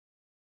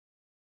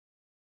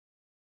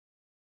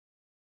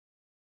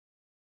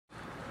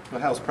So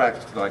how's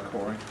practice tonight,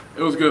 Corey?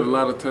 It was good. A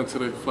lot of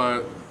intensity,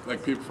 flying,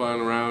 like people flying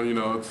around. You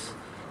know, it's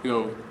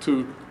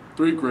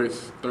three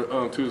greats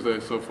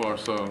Tuesdays so far,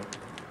 so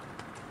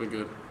been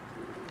good.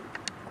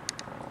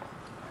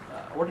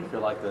 Where do you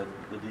feel like the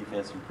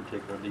defense, in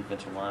particular,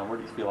 defensive line, where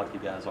do you feel like you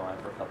guys are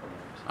after a couple of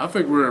games? I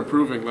think we're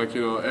improving. Like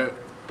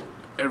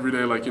every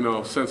day, like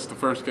since the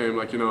first game,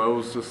 like it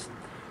was just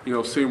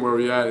seeing where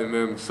we're at, and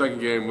then the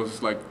second game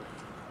was like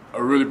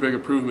a really big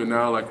improvement.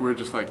 Now, like we're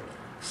just like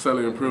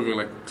steadily improving.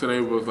 Like today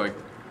was like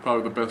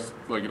probably the best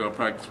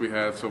practice we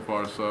had so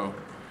far. So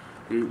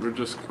we're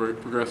just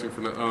progressing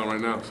from right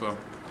now. So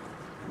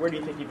where do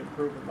you think you've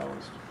improved the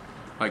most?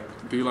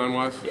 Like D-line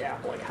wise? Yeah,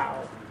 like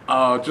how?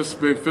 Just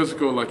being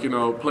physical, like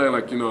playing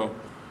like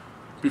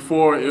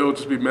before it would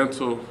just be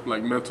mental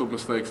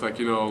mistakes, like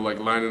like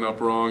lining up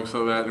wrong,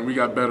 so that, and we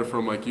got better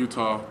from like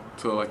Utah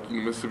to like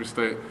Mississippi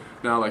State.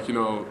 Now like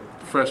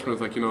freshmen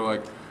like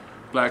like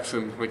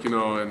Blackson, like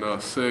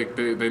and Sig,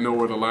 they know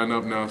where to line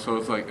up now, so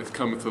it's like it's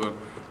coming to them,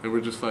 and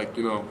we're just like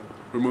we're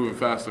moving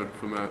faster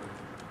from that.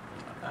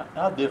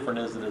 How different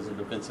is it as a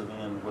defensive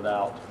end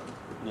without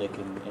Nick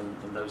and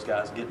those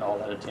guys getting all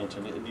that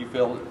attention? Do you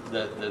feel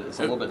that it's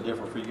a little bit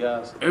different for you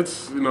guys?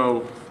 It's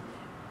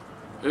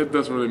it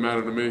doesn't really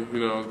matter to me.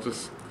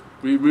 Just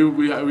we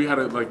had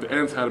to, like the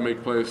ends had to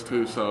make plays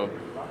too. So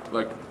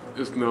like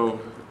it's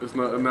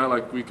not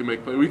like we can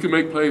make plays. We can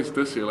make plays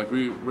this year. Like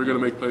we're gonna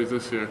make plays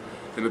this year,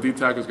 and the D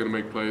tackle's gonna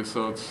make plays.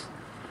 So it's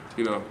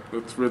it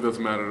really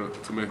doesn't matter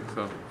to me.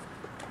 So.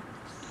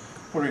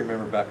 What do you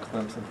remember about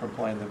Clemson from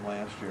playing them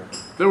last year?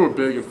 They were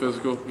big and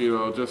physical.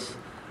 Just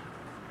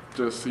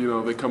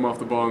they come off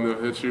the ball and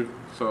they'll hit you.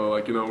 So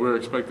like we're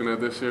expecting that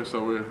this year.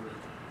 So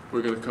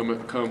we're gonna come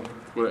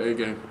with an A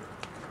game.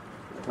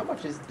 How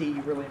much has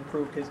D really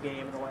improved his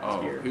game in the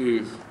last year?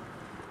 He's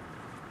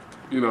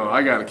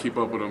I got to keep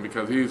up with him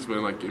because he's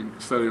been like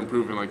steadily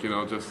improving. Like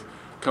just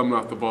coming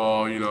off the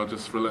ball.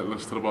 Just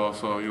relentless to the ball.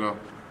 So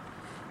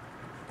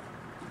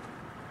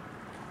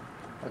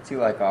What's he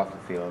like off the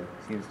field?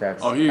 Seems to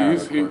have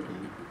he's quirky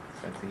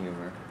sense of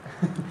humor.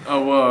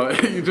 Oh well,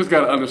 you just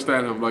gotta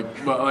understand him.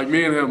 But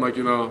me and him,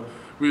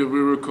 we're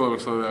real cool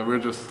and stuff like that. We're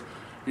just,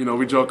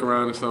 we joke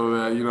around and stuff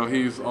like that.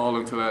 He's all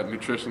into that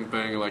nutrition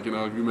thing. Like if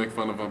you make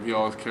fun of him, he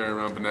always carry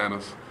around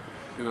bananas,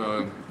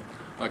 and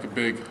like a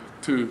big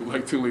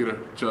 2-liter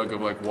jug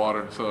of like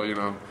water. So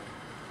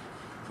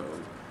So.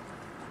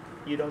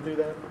 You don't do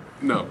that?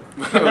 No.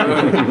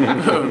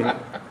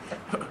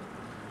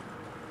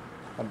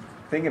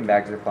 Thinking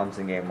back to the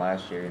Clemson game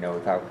last year,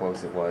 with how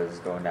close it was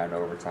going down to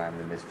overtime,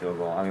 the missed field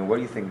goal. I mean, what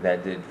do you think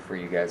that did for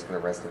you guys for the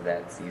rest of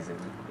that season?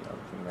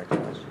 Thinking back to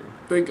last year.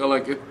 I think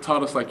it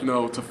taught us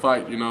to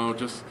fight.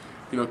 Just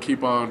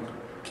keep on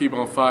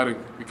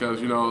fighting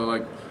because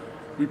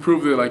we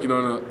proved it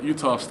in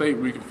Utah State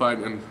we can fight,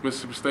 and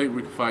Mississippi State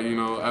we can fight.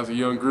 As a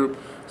young group.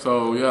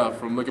 So yeah,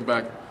 from looking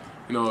back,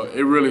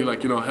 it really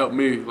helped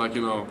me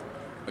know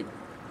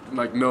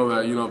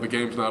that the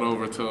game's not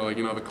over till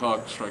the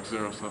clock strikes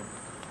 0. So.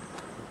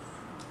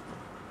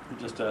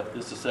 Just a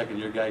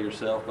second-year guy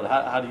yourself, but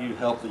how do you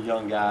help the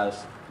young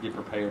guys get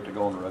prepared to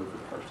go on the road for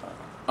the first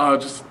time?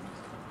 Just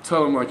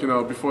tell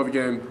them before the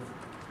game,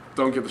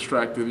 don't get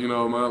distracted.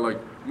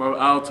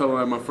 I'll tell them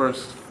that my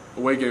first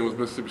away game was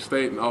Mississippi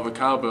State and all the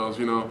cowbells.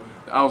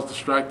 I was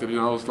distracted.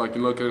 I was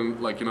looking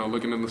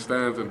in the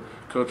stands, and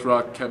Coach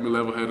Rock kept me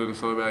level-headed and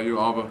stuff like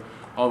that.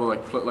 All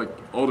the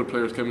older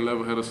players kept me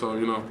level-headed. So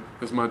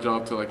it's my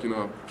job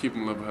to keep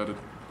them level-headed.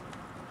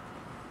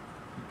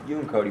 You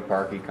and Cody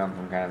Parkey come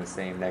from kind of the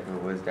same neck of the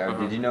woods down.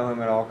 Did you know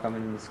him at all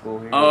coming to school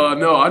here?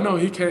 No, I know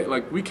he came.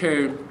 We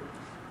came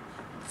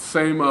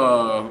same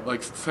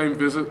same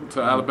visit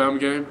to Alabama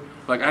game.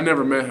 I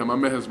never met him. I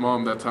met his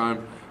mom that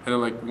time, and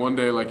then one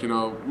day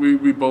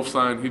we both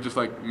signed. He just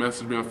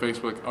messaged me on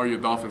Facebook, "Are you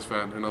a Dolphins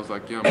fan?" And I was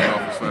like, "Yeah, I'm a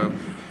Dolphins fan."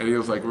 And he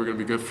was like, "We're gonna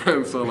be good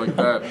friends." So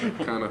that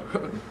kind of.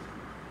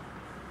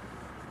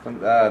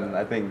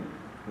 I think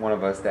one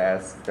of us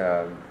asked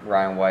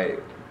Ryan White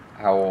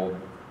how old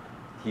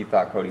he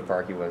thought Cody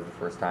Parkey was the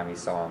first time he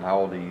saw him. How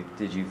old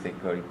did you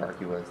think Cody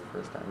Parkey was the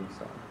first time you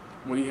saw him?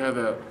 When he had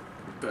that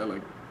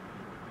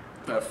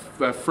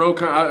fro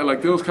kind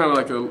of, it was kind of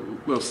like a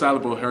little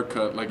salad bowl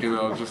haircut,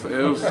 just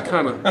it was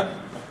kind of.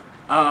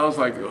 I was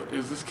like,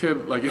 is this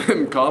kid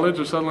in college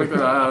or something like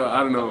that? I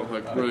don't know,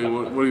 really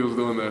what he was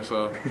doing there.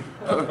 So.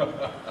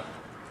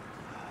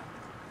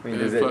 I mean,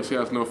 plus, he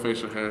has no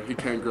facial hair. He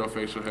can't grow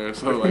facial hair,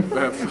 so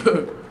that's.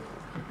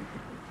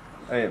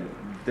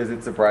 Does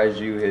it surprise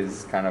you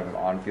his kind of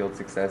on-field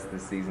success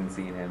this season,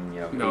 seeing him,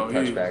 8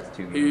 touchbacks,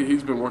 2 games?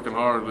 He's been working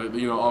hard,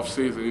 off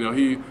season.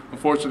 He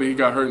unfortunately he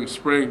got hurt in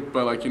spring,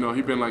 but he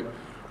been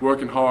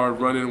working hard,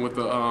 running with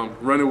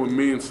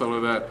me and stuff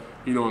like that,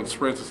 in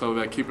sprints and stuff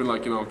like that,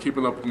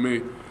 keeping up with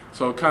me.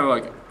 So kind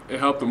of it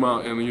helped him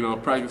out,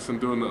 and practicing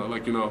doing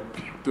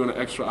the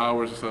extra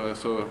hours and stuff like that.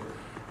 So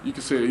you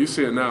can see it. You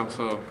see it now.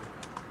 So.